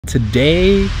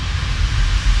today's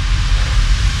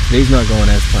not going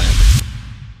as planned.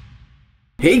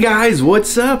 Hey guys,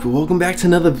 what's up? Welcome back to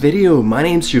another video. My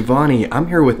name's Giovanni. I'm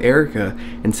here with Erica,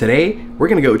 and today we're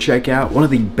gonna go check out one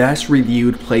of the best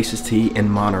reviewed places to eat in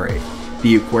Monterey,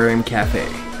 the Aquarium Cafe.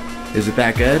 Is it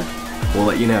that good? We'll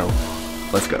let you know.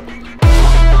 Let's go.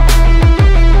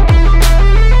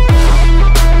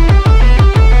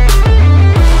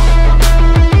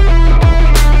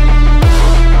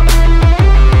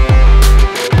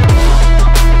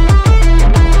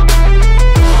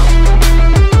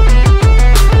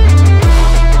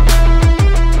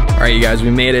 Alright you guys, we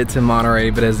made it to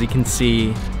Monterey, but as you can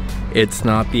see, it's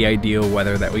not the ideal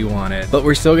weather that we wanted. But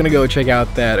we're still gonna go check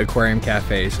out that Aquarium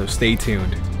Cafe, so stay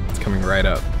tuned. It's coming right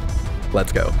up.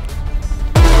 Let's go.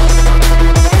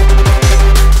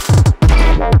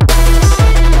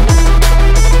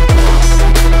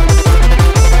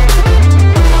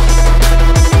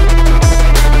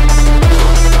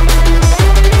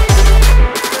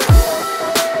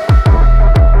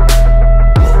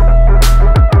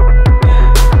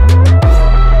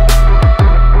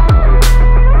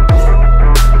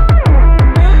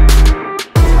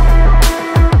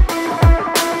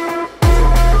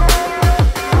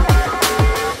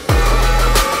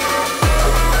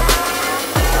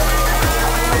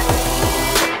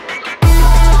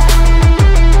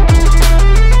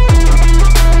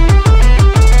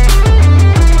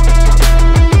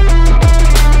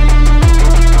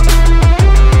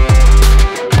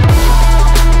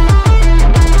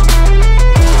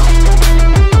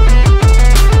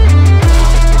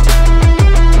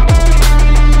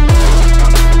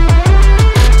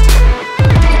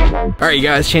 Alright you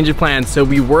guys, change of plans. So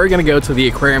we were gonna go to the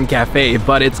Aquarium Cafe,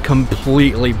 but it's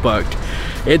completely booked.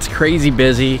 It's crazy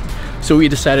busy. So we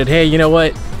decided, hey, you know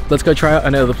what? Let's go try out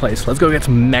another place. Let's go get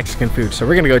some Mexican food. So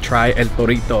we're gonna go try El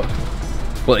Torito.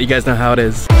 Well, you guys know how it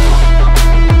is.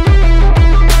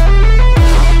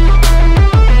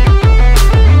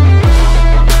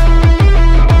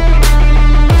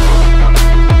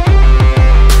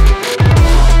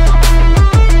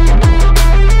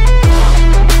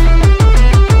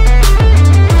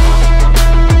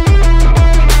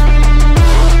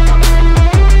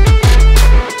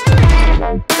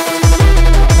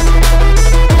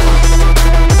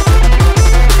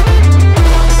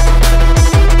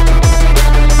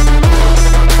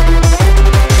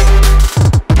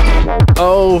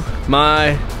 Oh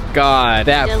my god,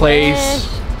 that place,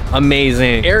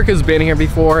 amazing. Erica's been here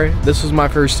before. This was my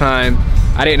first time.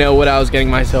 I didn't know what I was getting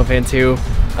myself into.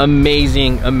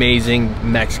 Amazing,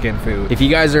 amazing Mexican food. If you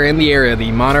guys are in the area,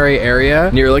 the Monterey area,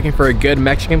 and you're looking for a good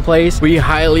Mexican place, we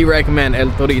highly recommend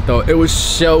El Torito. It was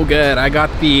so good. I got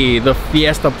the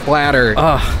fiesta platter.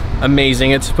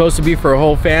 Amazing. It's supposed to be for a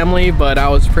whole family, but I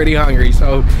was pretty hungry,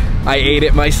 so I ate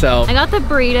it myself. I got the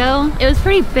burrito. It was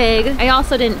pretty big. I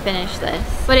also didn't finish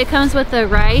this, but it comes with the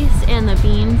rice and the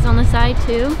beans on the side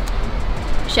too.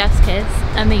 Chef's kiss.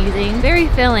 Amazing. Very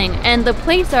filling, and the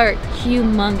plates are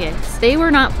humongous. They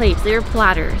were not plates, they were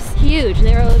platters. Huge.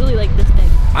 They were literally like this big.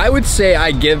 I would say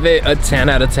I give it a 10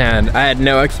 out of 10. I had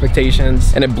no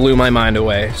expectations and it blew my mind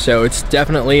away. So it's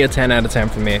definitely a 10 out of 10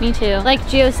 for me. Me too. Like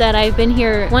Gio said, I've been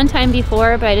here one time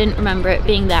before, but I didn't remember it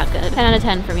being that good. 10 out of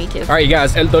 10 for me too. All right, you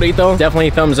guys, El Torito, definitely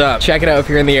thumbs up. Check it out if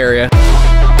you're in the area.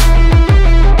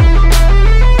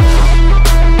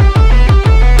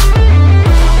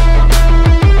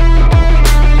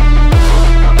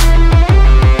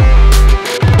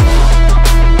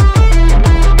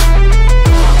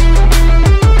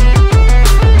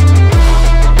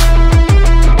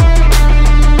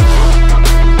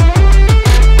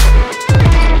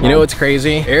 You know what's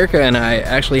crazy? Erica and I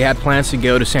actually had plans to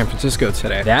go to San Francisco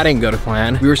today. That didn't go to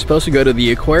plan. We were supposed to go to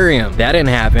the aquarium. That didn't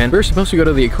happen. We were supposed to go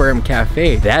to the Aquarium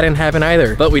Cafe. That didn't happen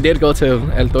either. But we did go to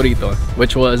El Torito,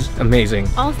 which was amazing.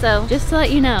 Also, just to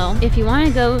let you know, if you want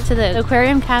to go to the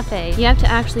Aquarium Cafe, you have to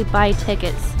actually buy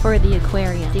tickets for the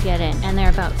aquarium to get in. And they're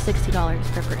about $60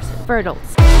 per person for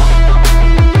adults.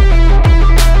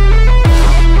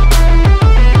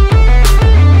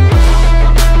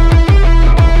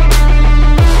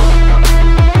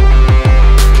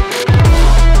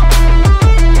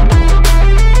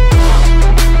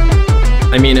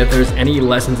 I mean, if there's any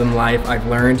lessons in life I've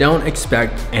learned, don't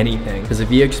expect anything. Because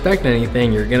if you expect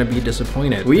anything, you're gonna be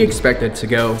disappointed. We expected to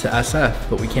go to SF,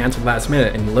 but we canceled last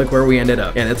minute, and look where we ended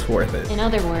up, and it's worth it. In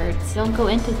other words, don't go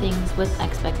into things with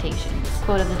expectations.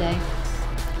 Quote of the day.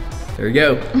 There you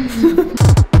go.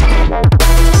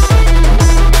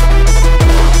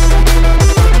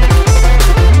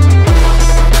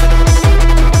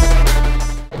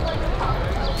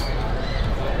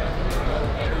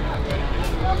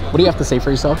 What do you have to say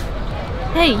for yourself?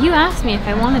 Hey, you asked me if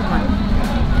I wanted one.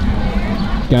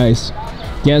 Guys,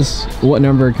 guess what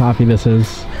number of coffee this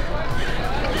is?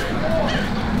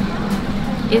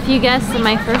 If you guessed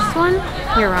my first one,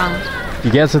 you're wrong.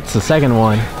 You guess it's the second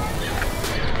one.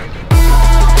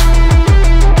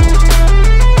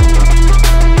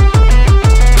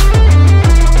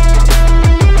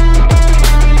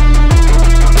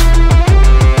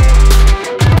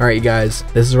 Alright you guys,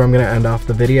 this is where I'm going to end off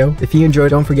the video. If you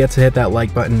enjoyed, don't forget to hit that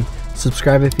like button,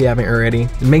 subscribe if you haven't already,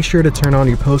 and make sure to turn on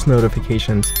your post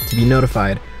notifications to be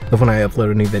notified of when I upload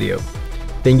a new video.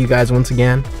 Thank you guys once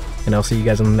again, and I'll see you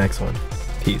guys on the next one.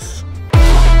 Peace.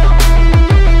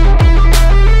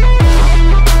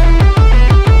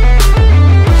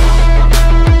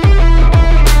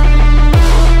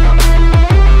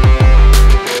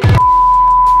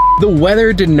 The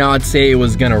weather did not say it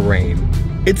was gonna rain.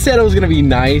 It said it was gonna be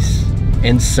nice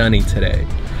and sunny today.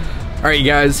 All right, you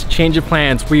guys, change of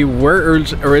plans. We were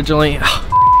originally,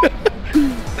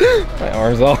 my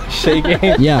arm's all shaking.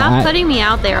 Yeah. Stop putting me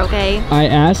out there, okay? I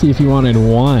asked you if you wanted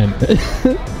one.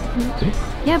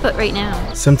 Yeah, but right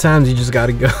now. Sometimes you just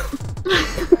gotta go.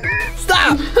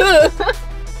 Stop!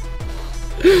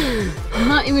 I'm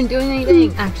not even doing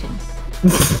anything. Action.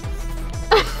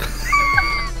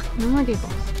 No more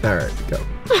giggles. All right, go.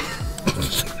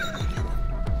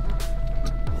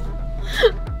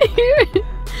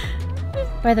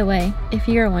 By the way, if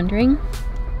you're wondering,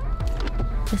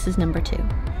 this is number 2,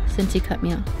 since you cut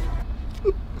me off.